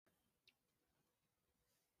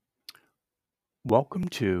Welcome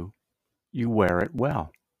to You Wear It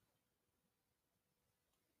Well.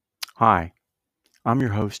 Hi, I'm your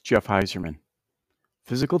host, Jeff Heiserman,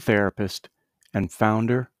 physical therapist and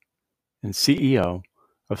founder and CEO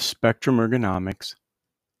of Spectrum Ergonomics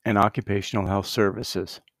and Occupational Health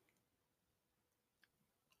Services.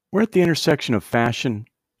 We're at the intersection of fashion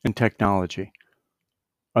and technology,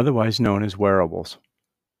 otherwise known as wearables.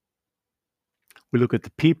 We look at the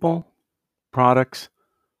people, products,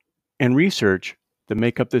 and research that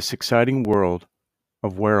make up this exciting world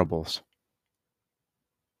of wearables.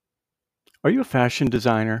 Are you a fashion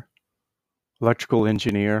designer, electrical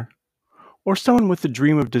engineer, or someone with the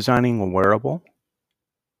dream of designing a wearable?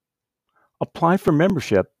 Apply for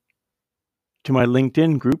membership to my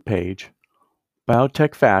LinkedIn group page,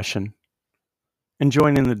 Biotech Fashion, and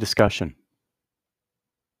join in the discussion.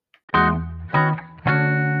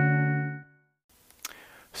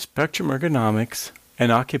 Spectrum Ergonomics and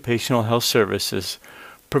Occupational Health Services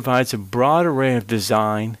provides a broad array of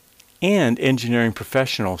design and engineering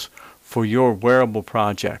professionals for your wearable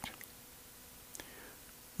project.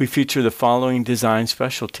 We feature the following design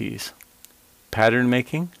specialties: pattern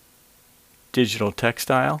making, digital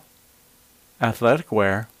textile, athletic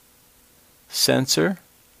wear, sensor,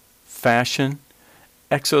 fashion,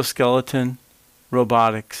 exoskeleton,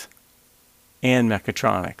 robotics, and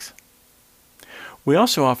mechatronics. We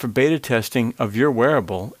also offer beta testing of your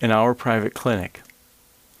wearable in our private clinic.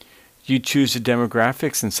 You choose the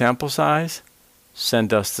demographics and sample size,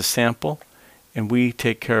 send us the sample, and we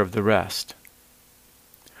take care of the rest.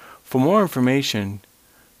 For more information,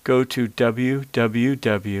 go to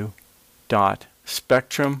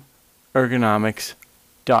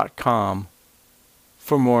www.spectrumergonomics.com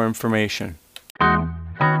for more information.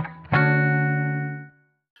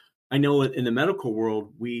 I know in the medical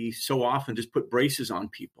world, we so often just put braces on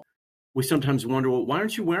people. We sometimes wonder, well, why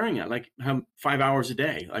aren't you wearing it? Like 5 hours a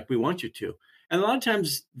day, like we want you to. And a lot of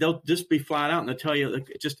times they'll just be flat out and they'll tell you, like,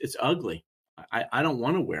 it's ugly. I don't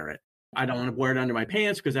want to wear it. I don't want to wear it under my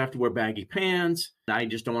pants because I have to wear baggy pants. I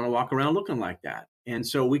just don't want to walk around looking like that. And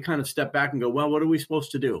so we kind of step back and go, well, what are we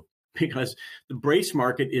supposed to do? Because the brace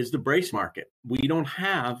market is the brace market. We don't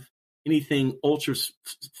have anything ultra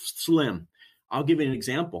slim. I'll give you an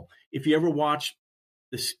example. If you ever watch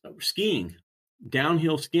the skiing,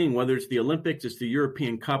 downhill skiing, whether it's the Olympics, it's the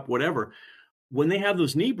European Cup, whatever, when they have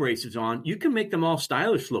those knee braces on, you can make them all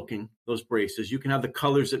stylish looking, those braces. You can have the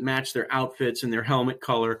colors that match their outfits and their helmet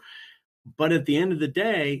color. But at the end of the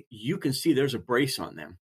day, you can see there's a brace on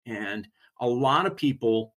them. And a lot of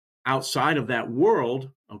people outside of that world,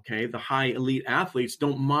 okay, the high elite athletes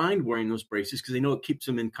don't mind wearing those braces because they know it keeps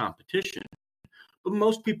them in competition. But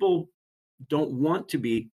most people don't want to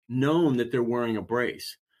be known that they're wearing a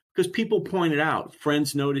brace because people point it out.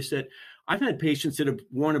 Friends notice it. I've had patients that have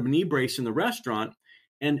worn a knee brace in the restaurant,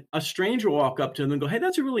 and a stranger will walk up to them and go, "Hey,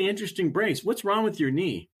 that's a really interesting brace. What's wrong with your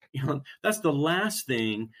knee?" You know, that's the last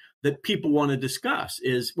thing that people want to discuss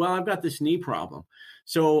is, well, I've got this knee problem.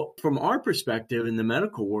 So from our perspective in the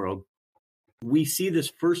medical world, we see this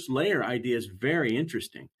first layer idea as very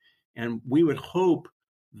interesting. And we would hope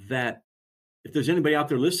that if there's anybody out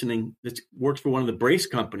there listening that works for one of the brace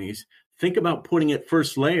companies, think about putting it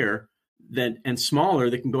first layer and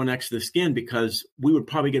smaller that can go next to the skin, because we would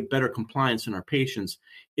probably get better compliance in our patients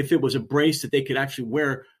if it was a brace that they could actually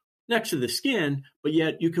wear next to the skin, but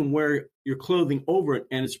yet you can wear your clothing over it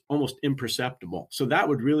and it's almost imperceptible. So that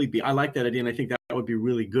would really be, I like that idea. And I think that would be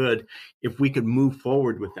really good if we could move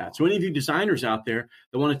forward with that. So any of you designers out there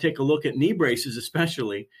that want to take a look at knee braces,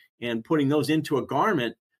 especially, and putting those into a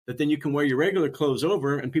garment that then you can wear your regular clothes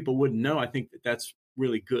over and people wouldn't know, I think that that's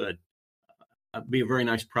really good. Be a very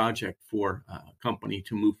nice project for a company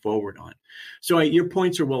to move forward on. So your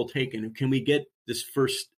points are well taken. Can we get this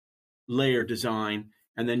first layer design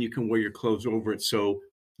and then you can wear your clothes over it so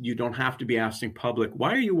you don't have to be asking public,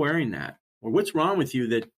 why are you wearing that? Or what's wrong with you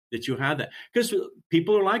that you have that? Because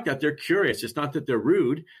people are like that. They're curious. It's not that they're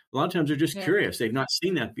rude. A lot of times they're just curious. They've not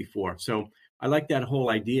seen that before. So I like that whole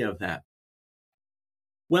idea of that.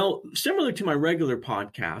 Well, similar to my regular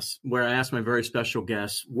podcasts where I ask my very special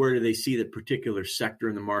guests, where do they see that particular sector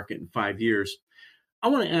in the market in 5 years? I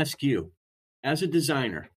want to ask you, as a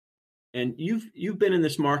designer, and you've been in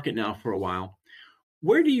this market now for a while,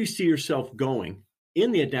 where do you see yourself going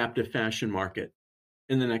in the adaptive fashion market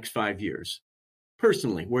in the next 5 years?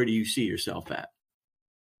 Personally, where do you see yourself at?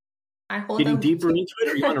 Getting deeper into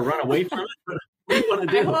it, or you want to run away from it? What do you want to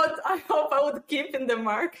do? I hope I would keep in the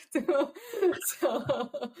market. So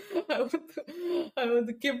I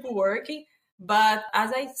would keep working. But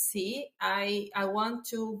as I see, I want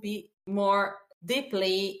to be more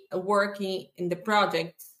deeply working in the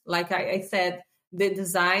project. Like I said, the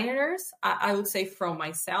designers, I would say from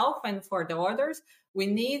myself and for the others, we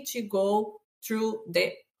need to go through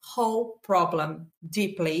the whole problem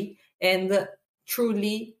deeply and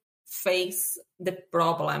truly face the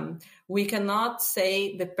problem. We cannot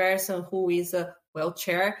say the person who is a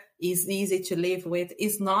wheelchair is easy to live with.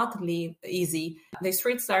 It's not easy. The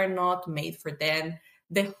streets are not made for them.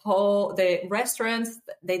 The restaurants,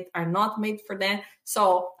 they are not made for them.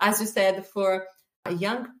 So as you said, for a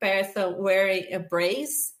young person wearing a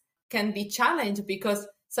brace can be challenged because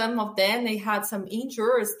some of them, they had some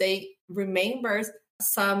injuries. They remember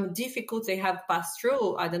some difficulty they have passed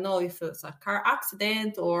through. I don't know if it's a car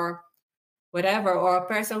accident or whatever, or a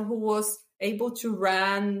person who was able to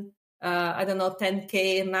run,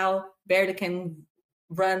 10K, and now barely can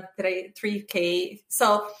run 3K.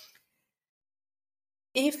 So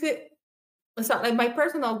my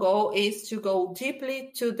personal goal is to go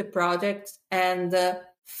deeply to the project and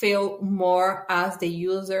feel more as the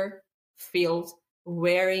user feels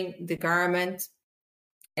wearing the garment.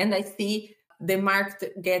 And I see the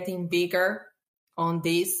market getting bigger on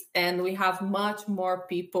this, and we have much more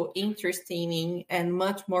people interested in and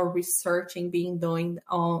much more researching being done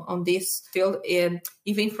on this field,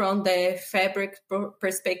 even from the fabric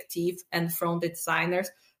perspective and from the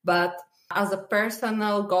designers. But as a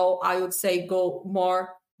personal goal, I would say go more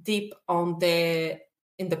deep in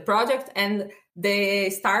the project, and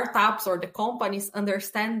the startups or the companies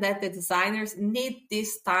understand that the designers need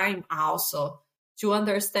this time also to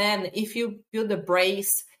understand. If you build a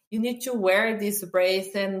brace, you need to wear this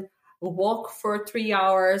brace and walk for 3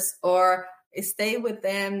 hours or stay with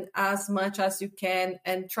them as much as you can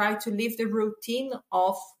and try to live the routine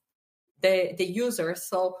of the user.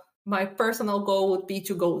 So my personal goal would be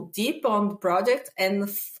to go deep on the project, and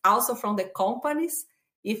also from the companies,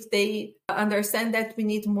 if they understand that we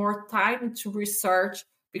need more time to research,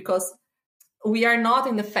 because we are not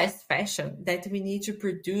in the fast fashion that we need to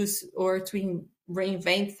produce or to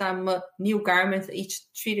reinvent some new garments each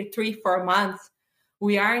 3-4 months.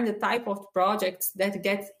 We are in the type of projects that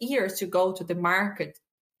gets years to go to the market.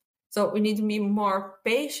 So we need to be more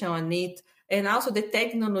patient on it. And also the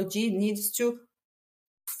technology needs to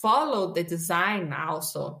follow the design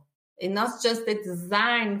also. And not just the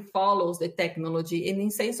design follows the technology. And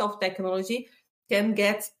in sense of technology can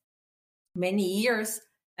get many years,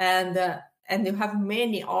 and you have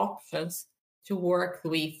many options to work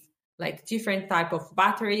with, like different type of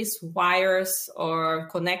batteries, wires, or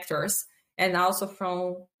connectors, and also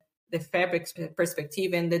from the fabric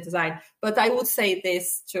perspective and the design. But I would say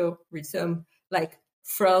this to resume, like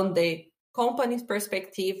from the company's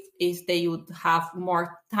perspective, is they would have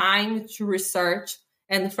more time to research,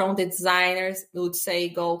 and from the designers, would say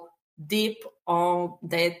go deep on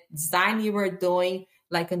the design you are doing,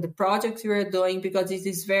 like in the projects you are doing, because it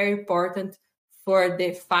is very important for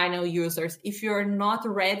the final users. If you're not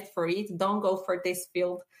ready for it, don't go for this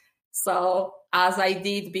field. So as I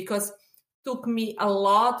did, because it took me a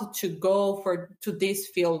lot to go to this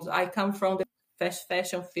field. I come from the fast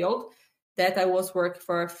fashion field that I was working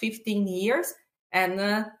for 15 years.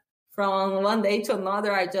 And from one day to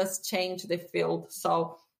another, I just changed the field.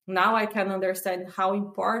 So now I can understand how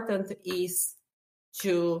important it is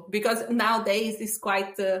because nowadays it's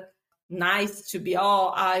quite nice to be,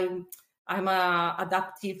 I'm a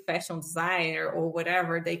adaptive fashion designer or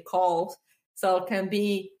whatever they call. So it can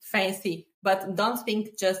be fancy, but don't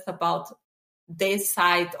think just about this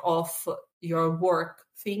side of your work.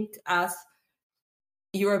 Think as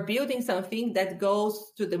you're building something that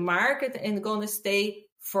goes to the market and going to stay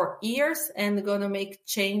for years and going to make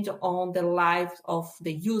change on the lives of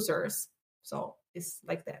the users. So it's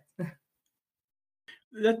like that.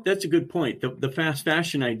 That's a good point. The fast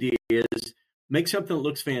fashion idea is make something that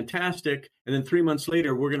looks fantastic, and then 3 months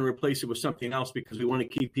later, we're going to replace it with something else because we want to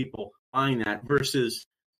keep people buying that, versus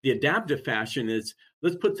the adaptive fashion is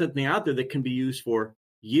let's put something out there that can be used for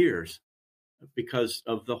years because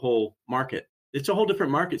of the whole market. It's a whole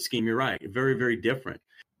different market scheme. You're right. Very, very different.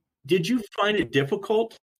 Did you find it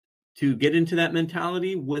difficult to get into that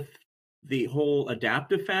mentality with the whole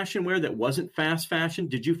adaptive fashion wear that wasn't fast fashion?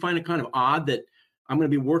 Did you find it kind of odd that I'm going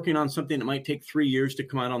to be working on something that might take 3 years to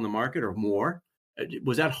come out on the market or more?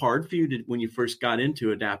 Was that hard for you when you first got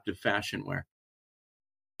into adaptive fashion wear?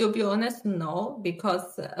 To be honest, no,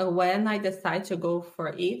 because when I decided to go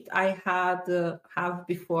for it, I had have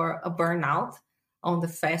before a burnout on the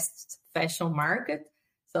fast fashion market.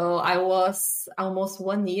 So I was almost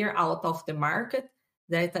 1 year out of the market,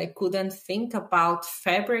 that I couldn't think about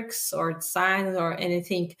fabrics or design or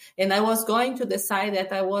anything. And I was going to decide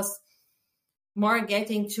that I was more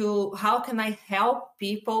getting to how can I help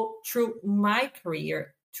people through my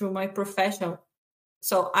career, through my profession,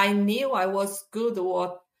 So I knew I was good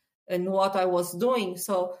in what I was doing.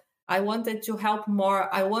 So I wanted to help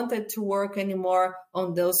more. I wanted to work anymore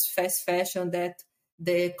on those fast fashion that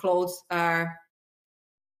the clothes are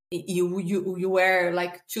you wear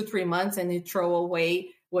like 2-3 months and you throw away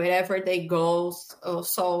wherever they go.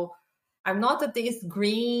 So I'm not this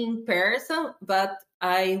green person, but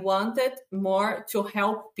I wanted more to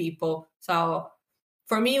help people. So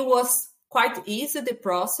for me, it was quite easy, the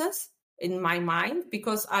process in my mind,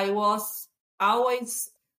 because I was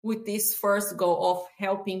always with this first goal of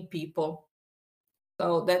helping people.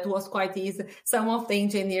 So that was quite easy. Some of the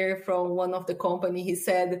engineer from one of the company, he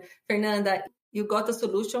said, Fernanda, you got a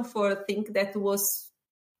solution for a thing that was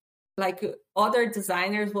like other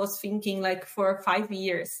designers was thinking like for 5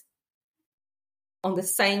 years on the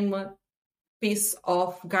same piece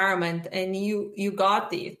of garment, and you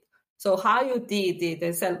got it. So how you did it?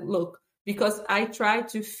 I said, look, because I try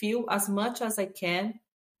to feel as much as I can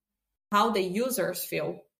how the users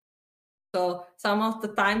feel. So some of the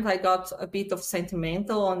times I got a bit of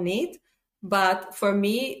sentimental on it, but for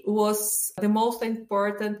me it was the most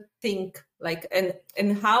important thing, like,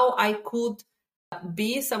 and how I could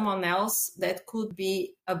be someone else that could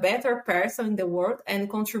be a better person in the world and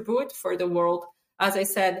contribute for the world. As I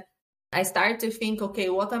said, I started to think, okay,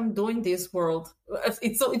 what I'm doing this world,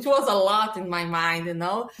 it was a lot in my mind,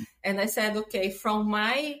 and I said, okay, from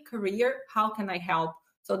my career, how can I help?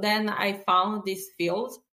 So then I found this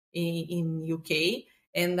field in UK,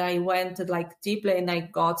 and I went like deeply, and I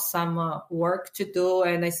got some work to do,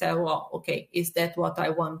 and I said, well, okay, is that what I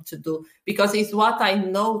want to do? Because it's what I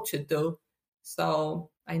know to do. So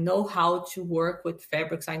I know how to work with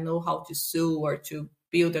fabrics, I know how to sew or to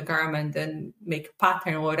build a garment and make a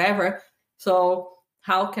pattern or whatever. So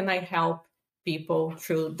how can I help people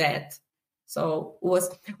through that? So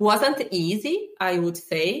wasn't easy, I would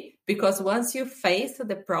say, because once you face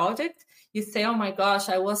the project, you say, oh my gosh,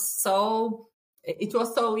 it was so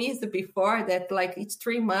easy before that, like each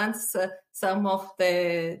 3 months, some of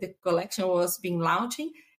the collection was being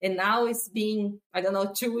launching, and now it's been, I don't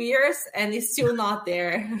know, 2 years and it's still not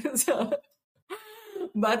there. So,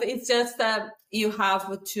 but it's just that you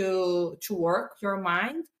have to work your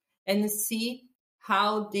mind and see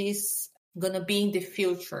how this gonna be in the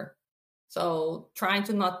future. So trying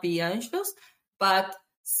to not be anxious, but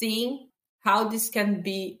seeing how this can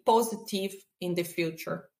be positive in the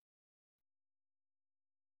future.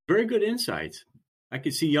 Very good insights. I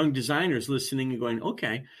could see young designers listening and going,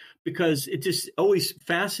 okay, because it just always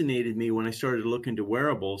fascinated me when I started to look into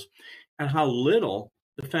wearables and how little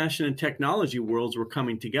the fashion and technology worlds were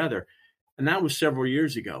coming together. And that was several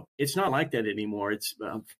years ago. It's not like that anymore. It's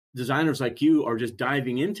designers like you are just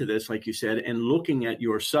diving into this, like you said, and looking at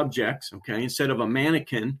your subjects, okay? Instead of a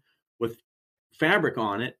mannequin with fabric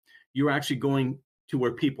on it, you're actually going to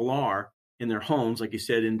where people are in their homes, like you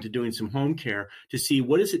said, into doing some home care to see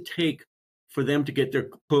what does it take for them to get their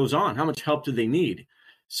clothes on? How much help do they need?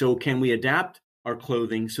 So can we adapt our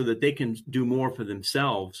clothing so that they can do more for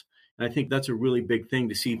themselves? And I think that's a really big thing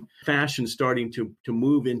to see fashion starting to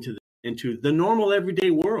move into the normal everyday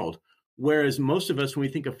world. Whereas most of us, when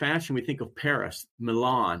we think of fashion, we think of Paris,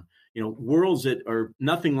 Milan, worlds that are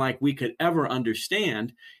nothing like we could ever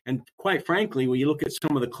understand. And quite frankly, when you look at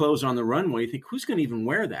some of the clothes on the runway, you think, who's going to even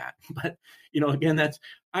wear that? But, again,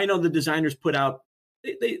 I know the designers put out,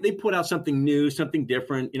 they put out something new, something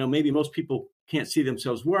different. Maybe most people can't see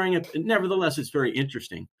themselves wearing it. But nevertheless, it's very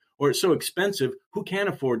interesting. Or it's so expensive, who can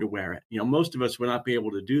afford to wear it? Most of us would not be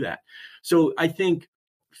able to do that. So I think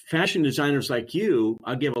fashion designers like you,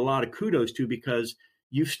 I give a lot of kudos to, because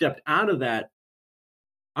you've stepped out of that,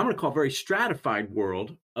 I'm going to call very stratified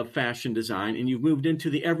world of fashion design, and you've moved into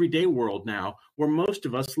the everyday world now where most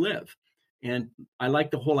of us live. And I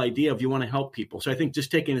like the whole idea of you want to help people. So I think just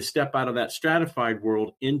taking a step out of that stratified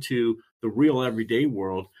world into the real everyday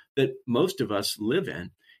world that most of us live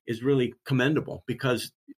in is really commendable,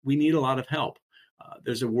 because we need a lot of help.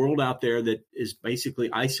 There's a world out there that is basically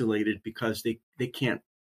isolated because they can't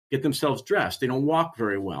get themselves dressed. They don't walk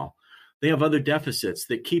very well. They have other deficits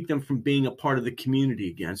that keep them from being a part of the community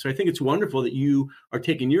again. So I think it's wonderful that you are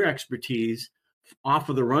taking your expertise off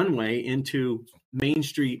of the runway into Main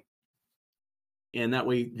Street. And that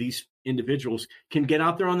way these individuals can get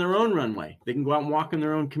out there on their own runway. They can go out and walk in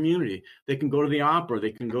their own community. They can go to the opera.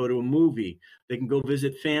 They can go to a movie. They can go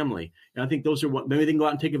visit family. And I think those are maybe they can go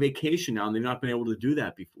out and take a vacation now, and they've not been able to do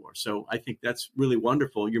that before. So I think that's really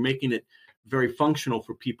wonderful. You're making it very functional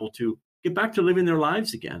for people to get back to living their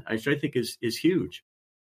lives again, which I think is huge.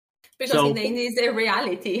 Because in the end, it's a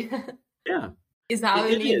reality. Yeah. It's how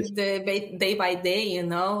you live the day by day,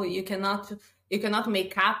 You cannot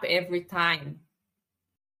make up every time.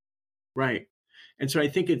 Right. And so I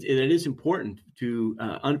think it is important to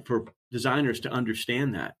for designers to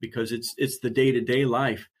understand that, because it's the day-to-day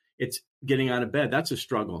life. It's getting out of bed. That's a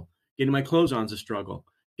struggle. Getting my clothes on is a struggle.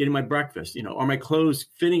 Getting my breakfast, are my clothes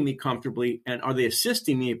fitting me comfortably, and are they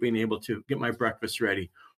assisting me in being able to get my breakfast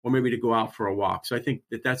ready, or maybe to go out for a walk? So I think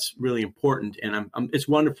that that's really important, and it's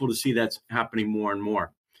wonderful to see that's happening more and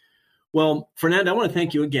more. Well, Fernanda, I want to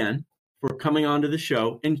thank you again for coming on to the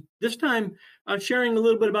show, and this time sharing a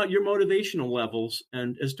little bit about your motivational levels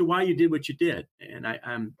and as to why you did what you did. And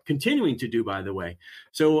I'm continuing to do, by the way.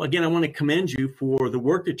 So again, I want to commend you for the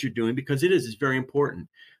work that you're doing, because it's very important.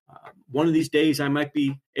 One of these days, I might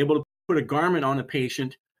be able to put a garment on a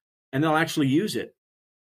patient and they'll actually use it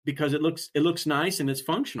because it looks nice and it's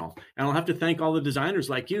functional. And I'll have to thank all the designers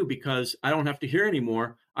like you, because I don't have to hear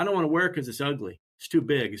anymore, I don't want to wear it because it's ugly. It's too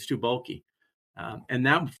big. It's too bulky. And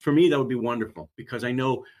that, for me, that would be wonderful, because I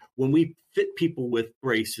know when we fit people with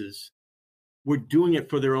braces, we're doing it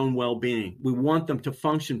for their own well-being. We want them to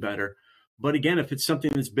function better. But again, if it's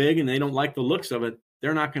something that's big and they don't like the looks of it,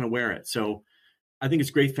 they're not going to wear it. So I think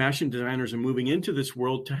it's great fashion designers are moving into this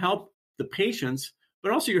world to help the patients,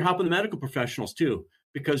 but also you're helping the medical professionals too,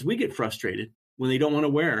 because we get frustrated when they don't want to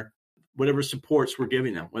wear whatever supports we're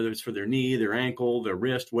giving them, whether it's for their knee, their ankle, their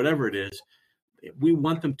wrist, whatever it is. We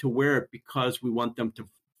want them to wear it because we want them to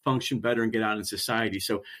function better and get out in society.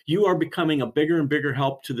 So you are becoming a bigger and bigger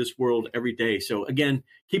help to this world every day. So again,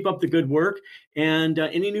 keep up the good work, and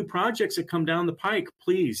any new projects that come down the pike,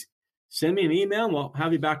 please send me an email and we'll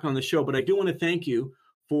have you back on the show. But I do want to thank you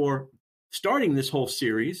for starting this whole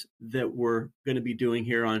series that we're going to be doing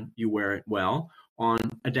here on You Wear It Well on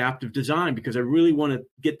adaptive design, because I really want to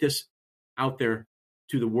get this out there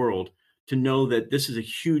to the world to know that this is a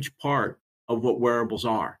huge part of what wearables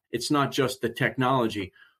are. It's not just the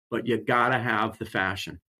technology, but you got to have the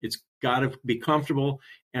fashion. It's got to be comfortable,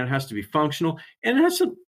 and it has to be functional, and it has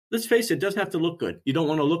to, let's face it, does have to look good. You don't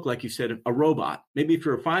want to look, like you said, a robot. Maybe if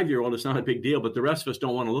you're a 5-year-old, it's not a big deal, but the rest of us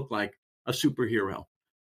don't want to look like a superhero.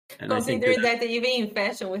 And considering that even in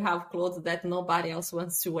fashion, we have clothes that nobody else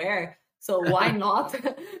wants to wear. So why not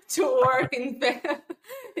to work in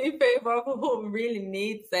favor of who really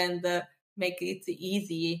needs, and make it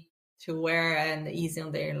easy to wear and easy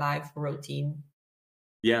on their life routine.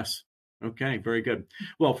 Yes. Okay, very good.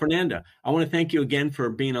 Well, Fernanda, I want to thank you again for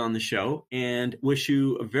being on the show and wish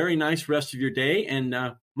you a very nice rest of your day and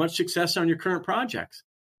much success on your current projects.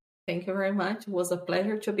 Thank you very much. It was a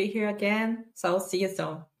pleasure to be here again. So I'll see you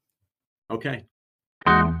soon. Okay.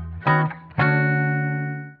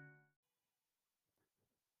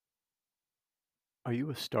 Are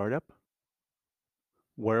you a startup?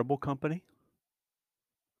 Wearable company?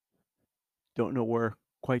 Don't know where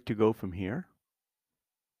quite to go from here?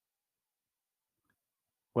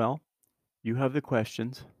 Well, you have the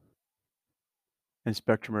questions, and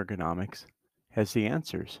Spectrum Ergonomics has the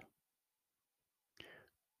answers.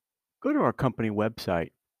 Go to our company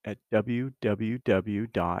website at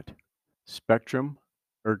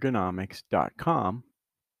www.spectrumergonomics.com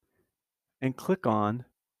and click on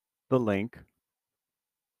the link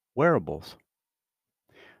Wearables.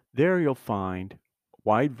 There you'll find a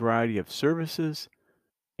wide variety of services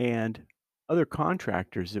and other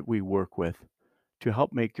contractors that we work with to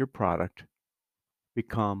help make your product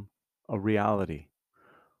become a reality.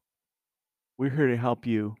 We're here to help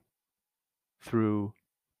you through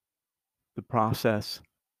the process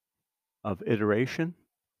of iteration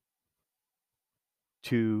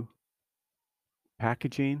to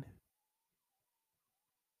packaging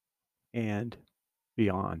and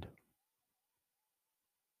beyond.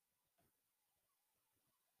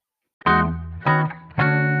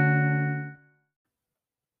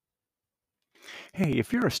 Hey,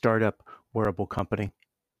 if you're a startup wearable company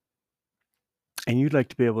and you'd like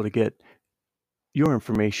to be able to get your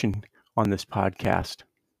information on this podcast,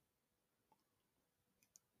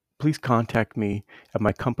 please contact me at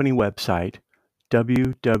my company website,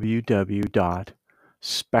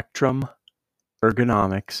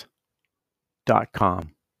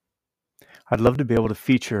 www.spectrumergonomics.com. I'd love to be able to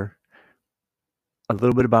feature a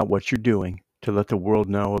little bit about what you're doing to let the world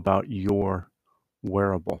know about your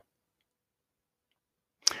wearable.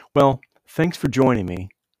 Well, thanks for joining me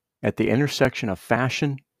at the intersection of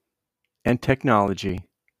fashion and technology,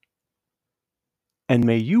 and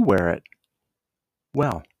may you wear it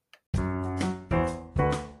well.